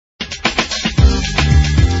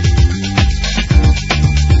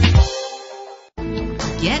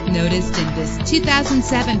Get noticed in this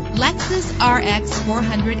 2007 Lexus RX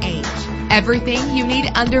 400h. Everything you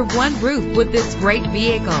need under one roof with this great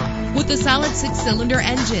vehicle. With a solid 6-cylinder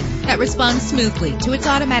engine that responds smoothly to its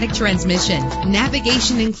automatic transmission.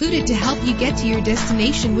 Navigation included to help you get to your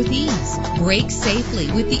destination with ease. Brake safely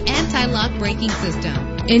with the anti-lock braking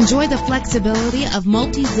system. Enjoy the flexibility of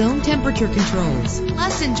multi-zone temperature controls.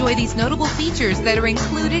 Plus, enjoy these notable features that are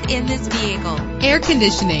included in this vehicle. Air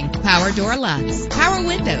conditioning, power door locks, power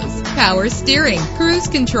windows, power steering, cruise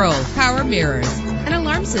control, power mirrors, an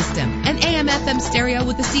alarm system, an AM/FM stereo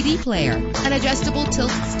with a CD player, an adjustable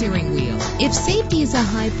tilt steering wheel. If safety is a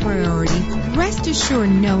high priority, rest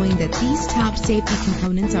assured knowing that these top safety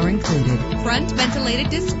components are included. Front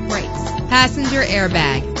ventilated disc brakes, passenger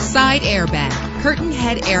airbag, side airbag, curtain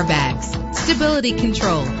head airbags, stability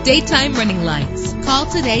control, daytime running lights. Call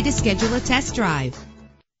today to schedule a test drive.